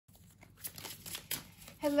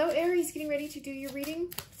Hello, Aries, getting ready to do your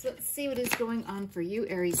reading. So let's see what is going on for you,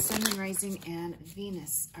 Aries, Sun, Moon, Rising, and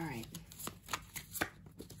Venus. All right.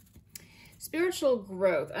 Spiritual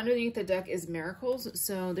growth. Underneath the deck is miracles.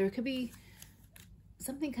 So there could be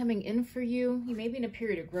something coming in for you. You may be in a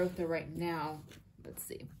period of growth though right now. Let's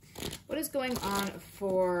see. What is going on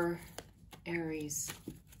for Aries?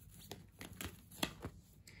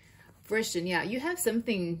 Fruition, yeah, you have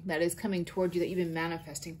something that is coming toward you that you've been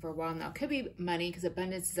manifesting for a while now. It could be money because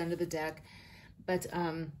abundance is under the deck. But,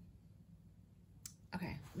 okay,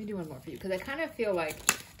 let me do one more for you because I kind of feel like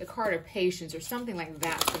the card of patience or something like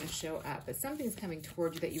that's going to show up. But something's coming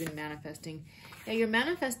toward you that you've been manifesting. Now, you're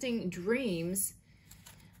manifesting dreams.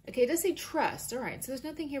 Okay, it does say trust. All right, so there's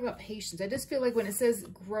nothing here about patience. I just feel like when it says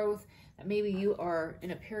growth, that maybe you are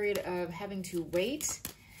in a period of having to wait.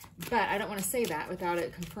 But I don't want to say that without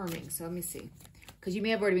it confirming. So let me see. Because you may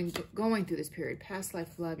have already been going through this period. Past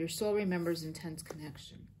life love. Your soul remembers intense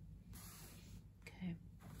connection. Okay.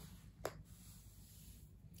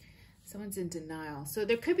 Someone's in denial. So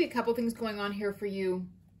there could be a couple things going on here for you.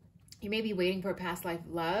 You may be waiting for a past life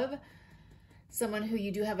love. Someone who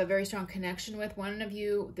you do have a very strong connection with. One of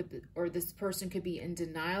you or this person could be in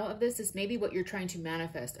denial of this. This may be what you're trying to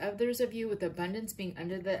manifest. Others of you with abundance being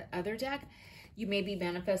under the other deck. You may be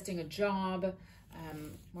manifesting a job,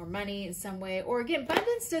 more money in some way. Or again,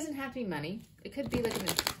 abundance doesn't have to be money. It could be like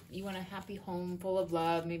you want a happy home full of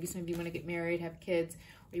love. Maybe some of you want to get married, have kids,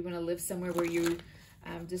 or you want to live somewhere where you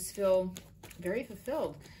just feel very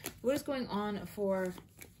fulfilled. What is going on for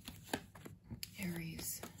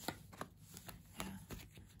Aries? Yeah.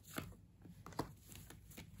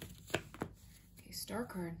 Okay, star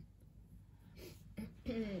card.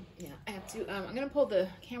 Yeah, I have to, I'm going to pull the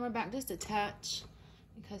camera back just a touch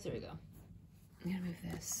because there we go. I'm going to move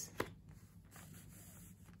this.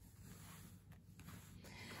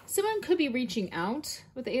 Someone could be reaching out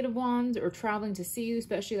with the Eight of Wands or traveling to see you,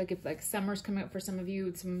 especially like if like summer's coming up for some of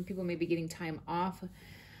you. Some people may be getting time off.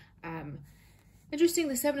 Interesting,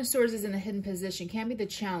 the Seven of Swords is in the hidden position. Can be the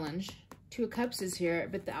challenge. Two of Cups is here,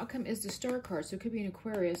 but the outcome is the Star card. So it could be an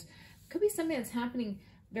Aquarius. It could be something that's happening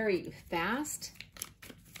very fast.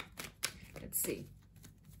 Let's see.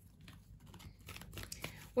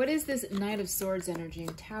 What is this Knight of Swords energy?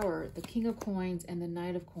 Tower, the King of Coins, and the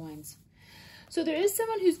Knight of Coins. So there is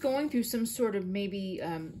someone who's going through some sort of maybe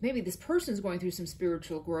this person's going through some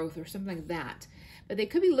spiritual growth or something like that. But they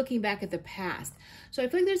could be looking back at the past. So I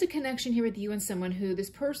feel like there's a connection here with you and someone who this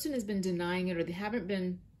person has been denying it or they haven't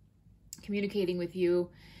been communicating with you.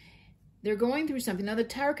 They're going through something. Now, the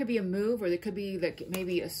Tower could be a move or there could be like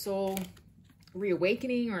maybe a soul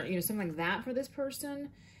reawakening or, you know, something like that for this person.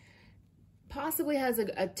 Possibly has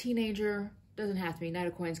a teenager. Doesn't have to be. Knight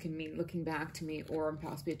of Coins can mean looking back to me or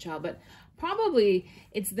possibly a child. But probably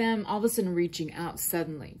it's them all of a sudden reaching out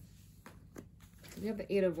suddenly. So we have the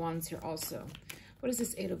Eight of Wands here also. What is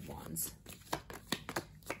this Eight of Wands?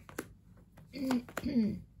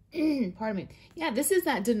 Pardon me. Yeah, this is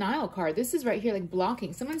that denial card. This is right here, like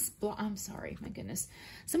blocking. I'm sorry, my goodness.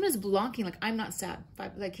 Someone is blocking, like, I'm not sad.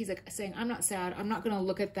 Like, he's like saying, I'm not sad. I'm not going to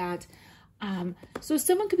look at that. So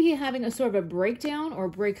someone could be having a sort of a breakdown or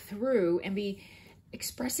breakthrough and be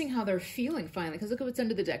expressing how they're feeling finally. Because look at what's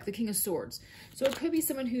under the deck, the King of Swords. So it could be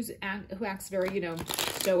someone who acts very, you know,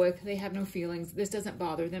 stoic. They have no feelings. This doesn't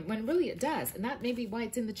bother them, when really it does. And that may be why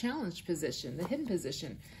it's in the challenged position, the hidden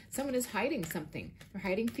position. Someone is hiding something. They're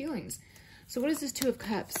hiding feelings. So what is this Two of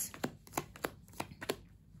Cups?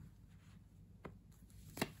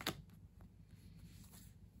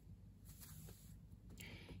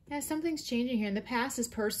 Yeah, something's changing here. In the past, this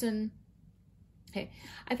person... Okay,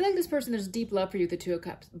 I feel like this person, there's deep love for you with the Two of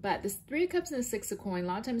Cups. But this Three of Cups and the Six of Coins, a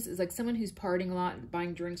lot of times is like someone who's partying a lot,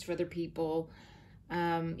 buying drinks for other people,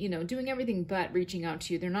 you know, doing everything but reaching out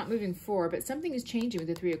to you. They're not moving forward, but something is changing with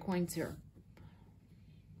the Three of Coins here.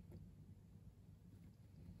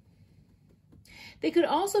 They could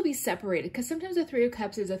also be separated because sometimes the Three of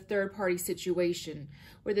Cups is a third-party situation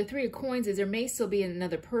where the Three of Coins is there may still be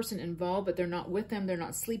another person involved, but they're not with them. They're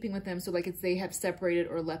not sleeping with them. So like it's they have separated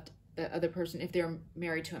or left the other person if they're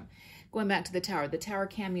married to him. Going back to the Tower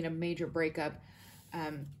can mean a major breakup,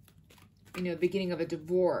 you know, the beginning of a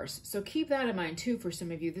divorce. So keep that in mind too for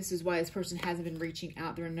some of you. This is why this person hasn't been reaching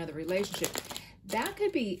out. They're in another relationship. That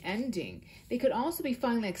could be ending. They could also be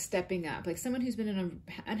finally like stepping up. Like someone who's been in an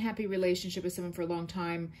unhappy relationship with someone for a long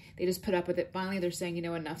time. They just put up with it. Finally, they're saying, you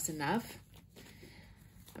know, enough's enough.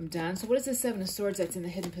 I'm done. So what is the Seven of Swords that's in the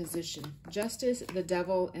hidden position? Justice, the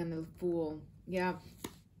Devil, and the Fool. Yeah.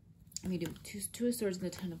 I mean, Two of Swords and the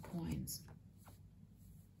Ten of Coins.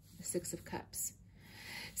 The Six of Cups.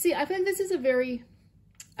 See, I feel like this is a very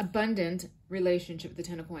abundant relationship with the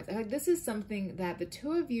Ten of Coins. I think this is something that the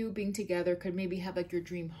two of you being together could maybe have like your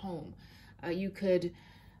dream home. You could,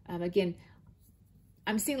 again,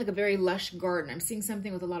 I'm seeing like a very lush garden. I'm seeing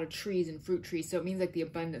something with a lot of trees and fruit trees. So it means like the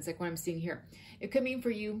abundance, like what I'm seeing here. It could mean for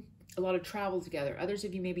you a lot of travel together. Others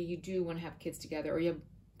of you, maybe you do want to have kids together, or you have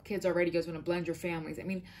kids already, you guys want to blend your families. I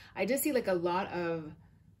mean, I just see like a lot of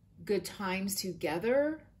good times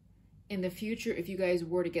together in the future if you guys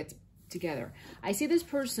were to get together. I see this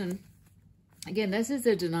person, again, this is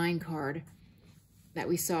the denying card that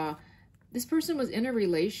we saw. This person was in a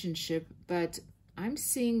relationship, but I'm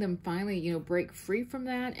seeing them finally, you know, break free from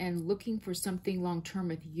that and looking for something long-term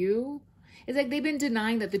with you. It's like they've been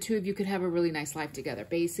denying that the two of you could have a really nice life together,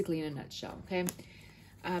 basically in a nutshell, okay?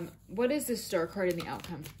 What is this Star card in the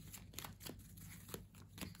outcome?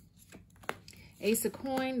 Ace of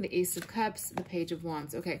Coin, the Ace of Cups, the Page of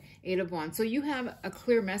Wands. Okay, Eight of Wands. So you have a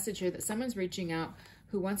clear message here that someone's reaching out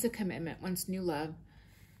who wants a commitment, wants new love.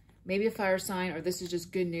 Maybe a fire sign, or this is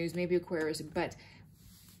just good news, maybe Aquarius. But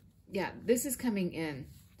yeah, this is coming in.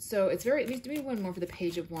 So it's very, maybe one more for the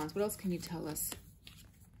Page of Wands. What else can you tell us?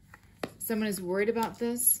 Someone is worried about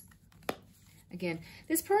this. Again,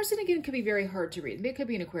 this person, again, could be very hard to read. It could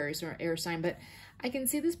be an Aquarius or an air sign, but I can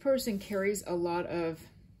see this person carries a lot of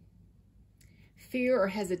fear or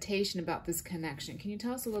hesitation about this connection. Can you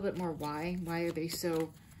tell us a little bit more why? Why are they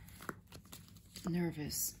so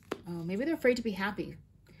nervous? Oh, maybe they're afraid to be happy.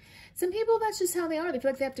 Some people, that's just how they are. They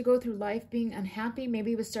feel like they have to go through life being unhappy.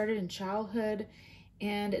 Maybe it was started in childhood,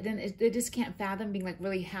 and then they just can't fathom being like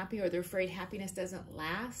really happy, or they're afraid happiness doesn't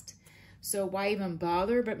last. So why even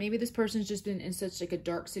bother? But maybe this person's just been in such like a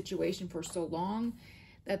dark situation for so long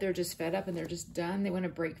that they're just fed up and they're just done. They want to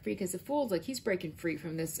break free, because the Fool's like, he's breaking free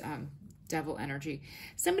from this devil energy.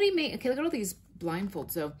 Somebody may, okay, look at all these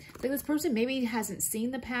blindfolds. So like this person maybe hasn't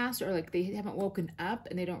seen the past, or like they haven't woken up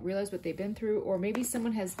and they don't realize what they've been through. Or maybe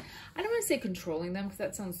someone has, I don't want to say controlling them, because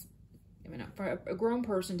that sounds, I mean, for a grown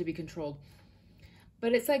person to be controlled.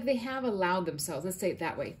 But it's like they have allowed themselves, let's say it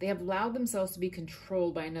that way. They have allowed themselves to be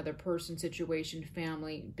controlled by another person, situation,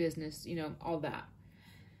 family, business, you know, all that.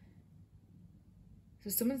 So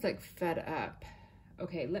someone's like fed up.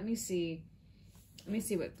 Okay, let me see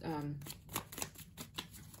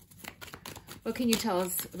what can you tell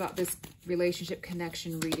us about this relationship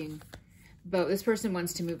connection reading? But this person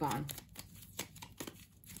wants to move on.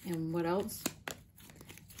 And what else?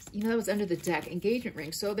 You know, that was under the deck, engagement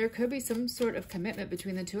ring. So there could be some sort of commitment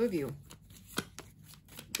between the two of you,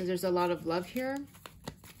 because there's a lot of love here.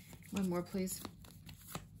 One more, please.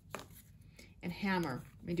 And hammer.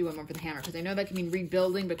 Let me do one more for the hammer, because I know that can mean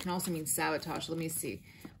rebuilding, but can also mean sabotage. Let me see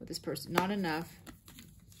what this person, not enough.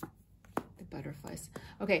 The butterflies.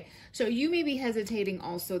 Okay, so you may be hesitating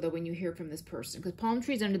also, though, when you hear from this person, because palm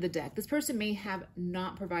trees under the deck. This person may have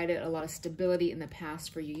not provided a lot of stability in the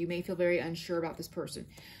past for you. You may feel very unsure about this person.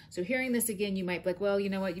 So hearing this again, you might be like, well, you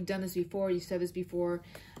know what? You've done this before. You said this before.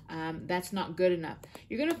 That's not good enough.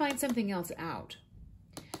 You're going to find something else out.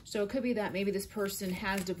 So it could be that maybe this person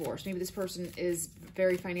has divorced. Maybe this person is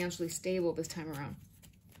very financially stable this time around.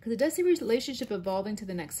 Because it does see relationship evolving to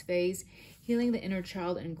the next phase, healing the inner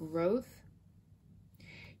child and growth.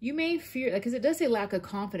 You may fear, because it does say lack of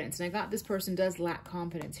confidence, and I got this person does lack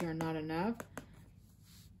confidence here, not enough.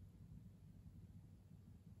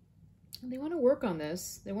 And they want to work on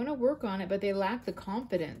this. They want to work on it, but they lack the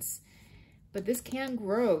confidence. But this can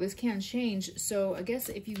grow. This can change. So I guess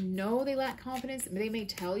if you know they lack confidence, they may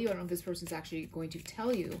tell you. I don't know if this person's actually going to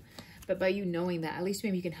tell you, but by you knowing that, at least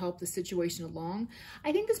maybe you can help the situation along.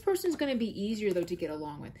 I think this person is going to be easier, though, to get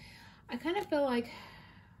along with. I kind of feel like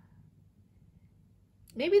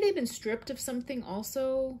maybe they've been stripped of something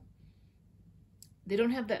also. They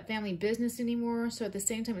don't have that family business anymore. So at the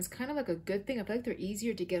same time, it's kind of like a good thing. I feel like they're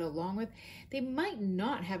easier to get along with. They might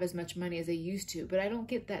not have as much money as they used to, but I don't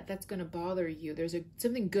get that that's going to bother you. There's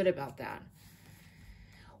something good about that.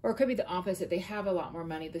 Or it could be the opposite. They have a lot more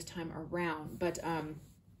money this time around. But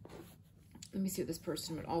let me see what this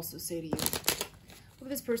person would also say to you. What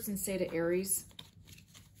would this person say to Aries?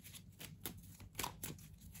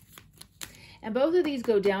 And both of these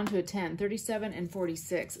go down to a 10, 37 and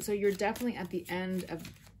 46. So you're definitely at the end of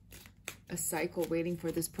a cycle waiting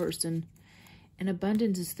for this person. And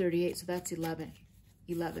abundance is 38, so that's 11.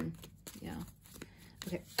 11, yeah.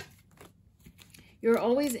 Okay. You're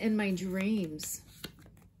always in my dreams.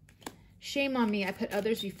 Shame on me, I put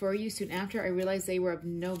others before you. Soon after, I realized they were of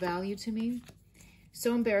no value to me.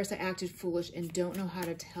 So embarrassed I acted foolish and don't know how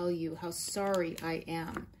to tell you how sorry I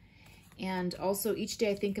am. And also, each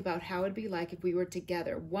day I think about how it'd be like if we were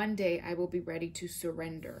together. One day I will be ready to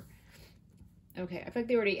surrender. Okay, I feel like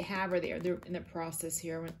they already have, or they're in the process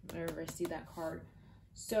here whenever I see that card.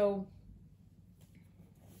 So,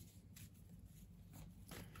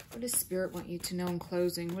 what does Spirit want you to know in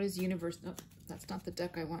closing? What does Universe... Oh, that's not the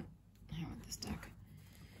deck I want. I want this deck.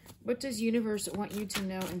 What does Universe want you to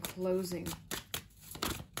know in closing?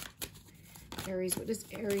 Aries, what does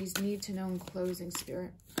Aries need to know in closing,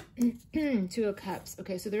 Spirit? Two of Cups.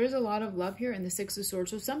 Okay, so there is a lot of love here in the Six of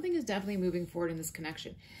Swords. So something is definitely moving forward in this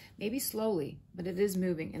connection. Maybe slowly, but it is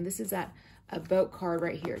moving. And this is a boat card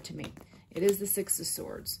right here to me. It is the Six of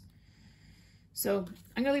Swords. So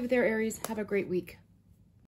I'm going to leave it there, Aries. Have a great week.